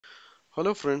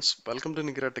Hello friends, welcome to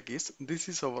Nigra Techies. This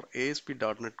is our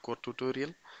ASP.NET Core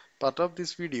tutorial. Part of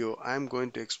this video, I am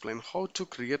going to explain how to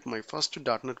create my first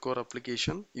 .NET Core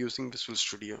application using Visual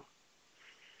Studio.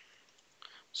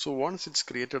 So once it's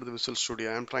created the Visual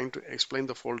Studio, I am trying to explain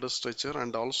the folder structure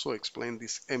and also explain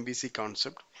this MVC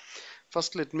concept.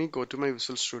 First, let me go to my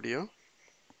Visual Studio.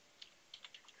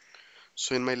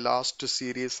 So in my last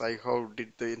series, I have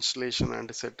did the installation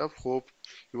and setup. Hope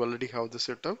you already have the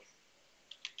setup.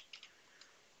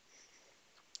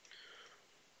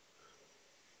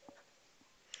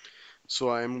 So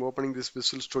I am opening this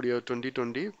Visual Studio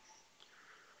 2020.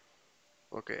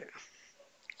 Okay.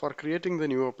 For creating the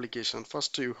new application,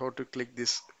 first you have to click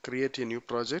this create a new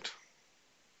project.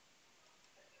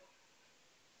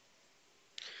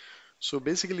 So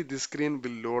basically this screen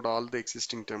will load all the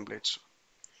existing templates.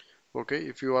 Okay,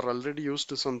 if you are already used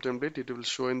to some template, it will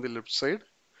show in the left side.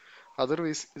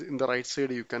 Otherwise, in the right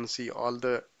side, you can see all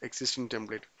the existing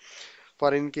template.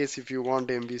 For in case if you want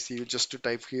MVC, you just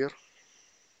type here.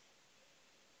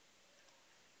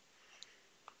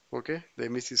 Okay, the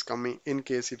MVC is coming. In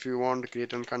case if you want to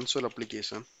create a console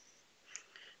application,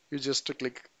 you just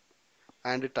click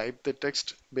and type the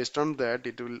text. Based on that,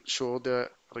 it will show the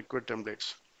required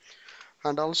templates.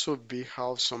 And also we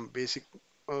have some basic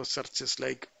searches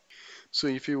like, so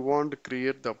if you want to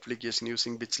create the application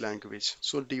using which language,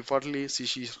 so defaultly C#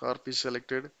 is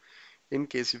selected. In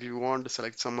case if you want to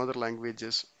select some other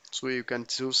languages, so you can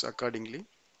choose accordingly.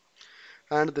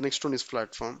 And the next one is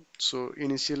platform. So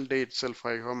initial day itself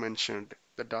I have mentioned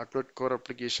the .NET Core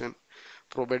application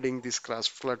providing this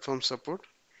cross-platform support.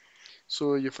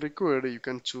 So if required, you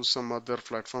can choose some other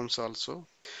platforms also.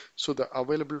 So the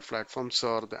available platforms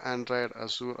are the Android,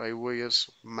 Azure, iOS,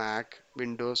 Mac,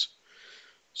 Windows.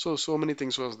 So many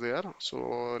things was there.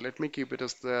 So let me keep it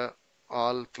as the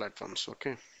all platforms.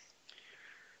 Okay.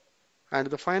 And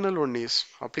the final one is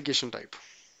application type.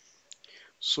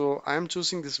 So I am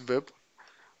choosing this web.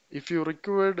 If you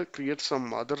required, create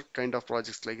some other kind of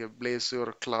projects like a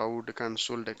Blazor, cloud,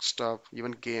 console, desktop,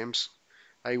 even games,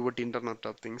 IoT, Internet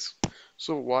of Things.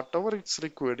 So whatever it's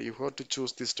required, you have to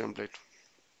choose this template.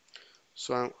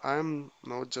 So I'm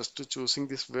now just choosing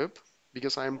this web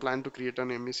because I am planning to create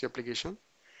an MVC application.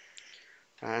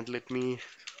 And let me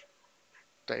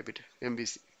type it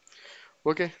MVC.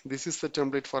 Okay, this is the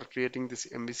template for creating this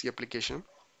MVC application.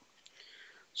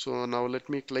 So now let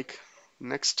me click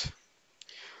next.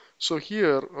 So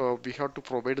here we have to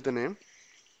provide the name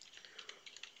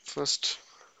first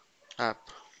app,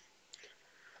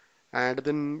 and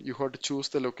then you have to choose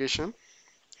the location.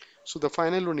 So the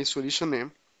final one is solution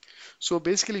name. So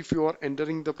basically if you are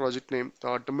entering the project name, the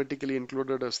automatically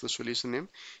included as the solution name.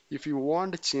 If you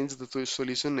want to change the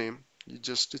solution name, you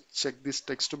just check this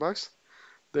text box,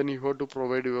 then you have to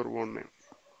provide your own name.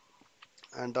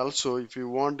 And also if you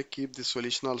want to keep the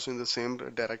solution also in the same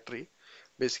directory,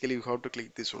 basically you have to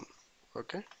click this one.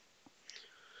 Okay,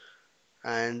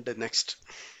 and next.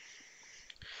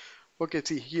 Okay,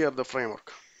 see here the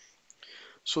framework.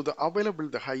 So the available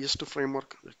the highest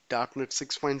framework .NET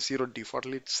 6.0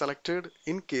 defaultly selected.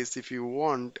 In case if you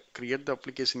want create the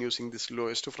application using this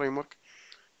lowest framework,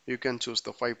 you can choose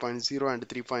the 5.0 and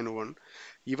 3.1.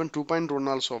 Even 2.1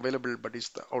 also available, but it's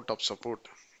the out of support.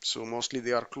 So mostly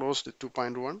they are closed to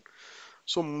 2.1.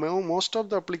 So most of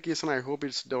the application I hope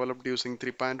it's developed using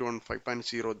 3.1,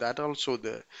 5.0. That also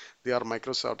they are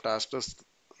Microsoft asked us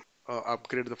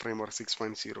upgrade the framework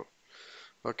 6.0.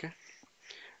 Okay,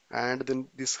 and then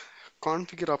this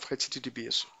configure of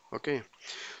HTTPS. Okay,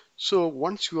 so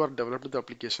once you are developed the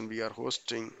application we are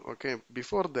hosting, okay,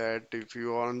 before that if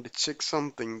you want to check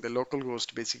something, the local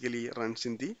host basically runs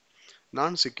in the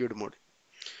non-secured mode.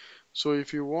 So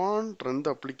if you want run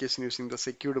the application using the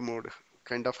secured mode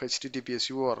kind of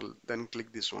HTTPS URL, then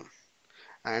click this one.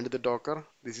 And the Docker,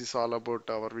 this is all about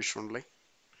our wish only,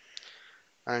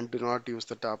 and do not use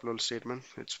the tableau statement,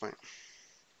 it's fine.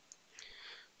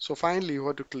 So finally you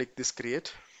have to click this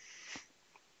create.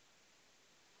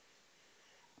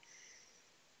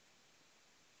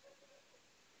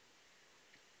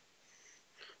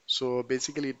 So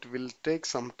basically it will take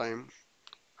some time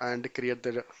and create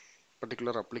the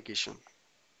particular application.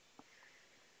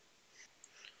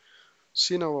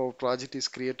 See now our project is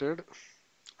created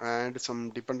and some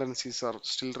dependencies are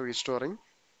still restoring.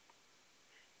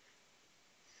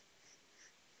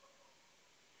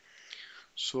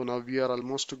 So now we are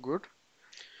almost good.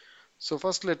 So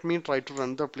first let me try to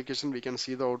run the application, we can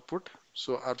see the output.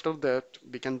 So after that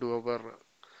we can do our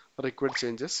required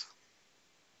changes.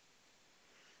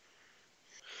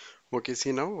 Okay,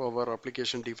 see now our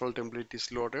application default template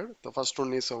is loaded. The first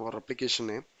one is our application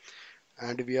name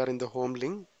and we are in the home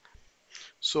link.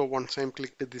 So once I'm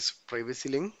clicked this privacy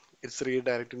link, it's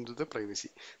redirected into the privacy.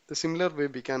 The similar way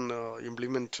we can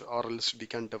implement or else we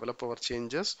can develop our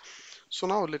changes. So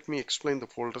now let me explain the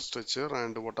folder structure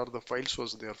and what are the files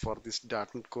was there for this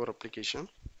 .NET Core application.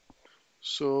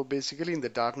 So basically in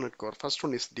the .NET Core, first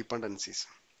one is dependencies.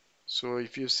 So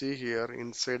if you see here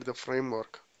inside the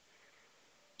framework,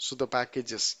 so the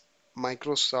packages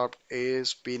Microsoft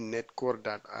ASP.NET Core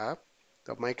app,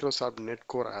 the Microsoft.NET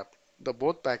Core app, the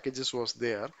both packages was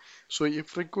there. So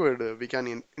if required, we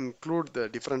can include the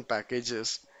different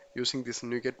packages using this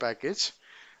NuGet package,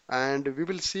 and we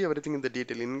will see everything in the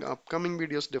detail in upcoming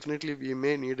videos. Definitely we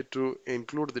may need to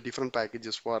include the different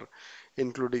packages for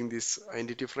including this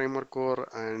entity framework core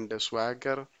and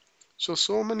swagger.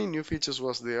 So many new features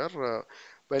was there.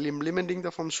 While implementing the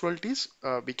functionalities,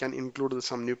 we can include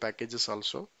some new packages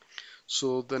also.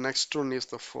 So the next one is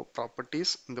the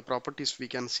properties. In the properties, we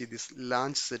can see this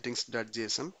launch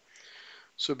settings.json.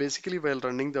 So basically, while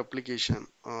running the application,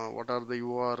 what are the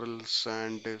URLs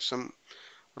and some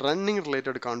running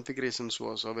related configurations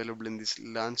was available in this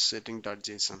launch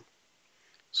setting.json.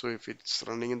 So if it's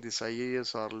running in this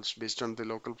IAS or else based on the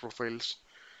local profiles,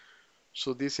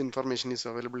 so this information is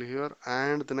available here.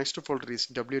 And the next folder is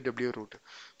www root.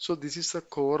 So this is the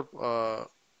core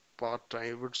part,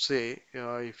 I would say.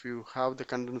 If you have the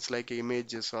contents like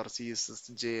images or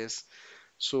CSS, JS,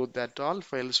 so that all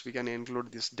files we can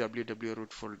include this www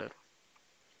root folder.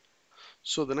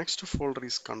 So the next folder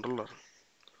is controller.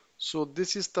 So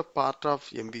this is the part of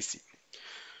MVC.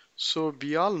 So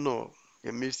we all know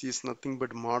MVC is nothing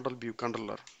but model view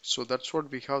controller. So that's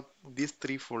what we have these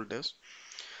three folders.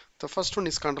 The first one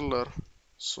is controller.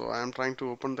 So I am trying to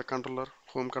open the controller,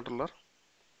 home controller.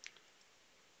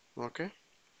 Okay.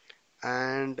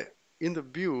 And in the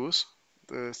views,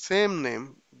 the same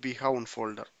name we have one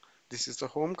folder. This is the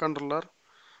home controller.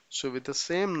 So with the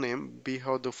same name, we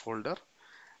have the folder.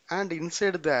 And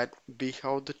inside that, we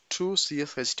have the two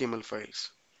CSHTML files.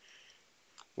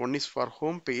 One is for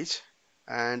home page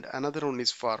and another one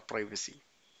is for privacy.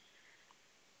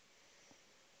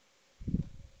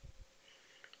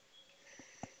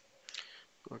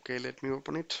 Okay, let me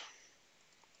open it.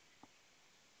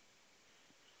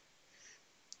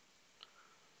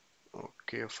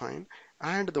 Okay, fine.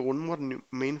 And the one more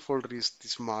main folder is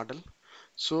this model.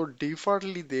 So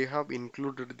defaultly they have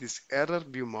included this error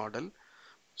view model.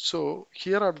 So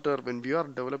hereafter when we are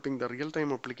developing the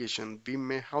real-time application, we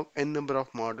may have n number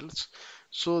of models.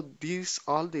 So these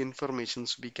all the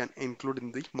informations we can include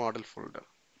in the model folder.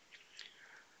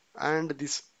 And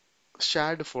this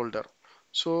shared folder.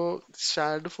 So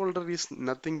shared folder is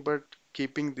nothing but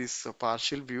keeping this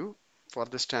partial view for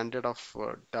the standard of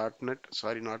 .NET,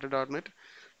 sorry, not a .NET,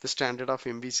 the standard of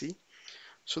MVC.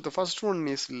 So the first one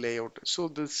is layout. So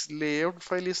this layout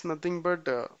file is nothing but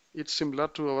it's similar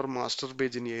to our master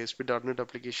page in ASP.NET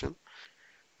application.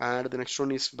 And the next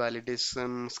one is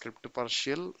validation script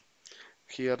partial.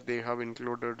 Here they have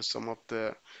included some of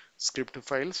the script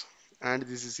files, and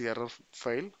this is the error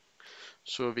file.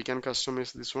 So we can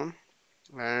customize this one,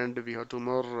 and we have two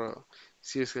more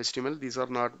CSS HTML. These are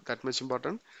not that much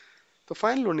important. The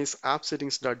final one is app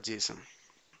settings.json.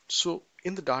 So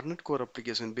in the .NET Core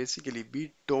application, basically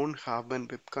we don't have an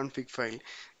web config file.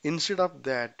 Instead of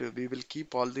that, we will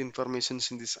keep all the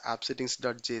informations in this app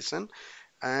settings.json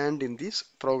and in this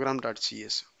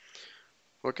program.cs.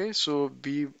 Okay, so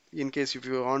we, in case if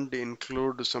you want to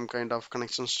include some kind of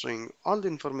connection string, all the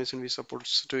information we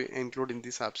supposed to include in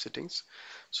these app settings.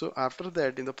 So after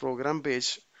that, in the program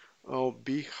page,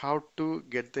 we have to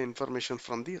get the information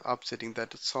from the app setting.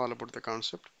 That is all about the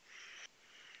concept.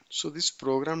 So this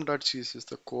program.cs is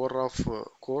the core of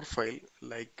core file.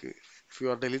 Like if you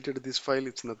are deleted this file,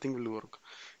 it's nothing will work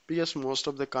because most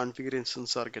of the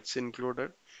configurations are gets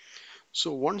included.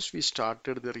 So once we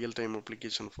started the real-time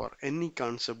application for any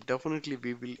concept, definitely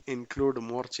we will include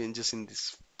more changes in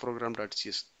this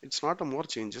program.cs. It's not a more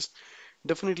changes.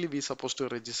 Definitely we supposed to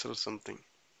register something.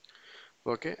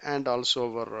 Okay, and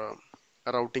also our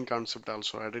routing concept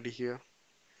also added here.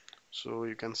 So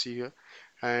you can see here,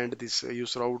 and this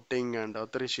use routing and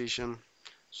authorization.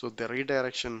 So the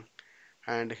redirection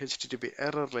and HTTP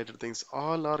error related things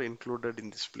all are included in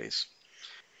this place.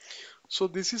 So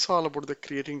this is all about the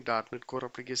creating .NET Core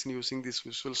application using this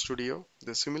Visual Studio.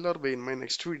 The similar way in my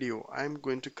next video, I am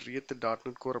going to create the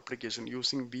 .NET Core application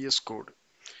using VS Code.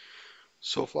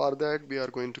 So for that, we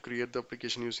are going to create the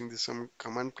application using this some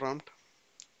command prompt.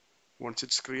 Once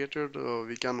it's created,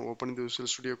 we can open the Visual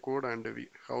Studio Code and we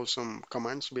have some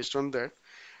commands. Based on that,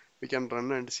 we can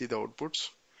run and see the outputs.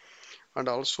 And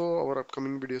also our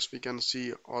upcoming videos we can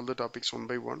see all the topics one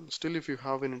by one. Still, if you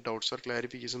have any doubts or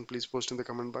clarification, please post in the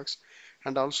comment box.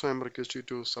 And also I'm request you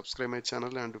to subscribe my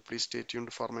channel and please stay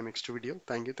tuned for my next video.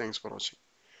 Thank you. Thanks for watching.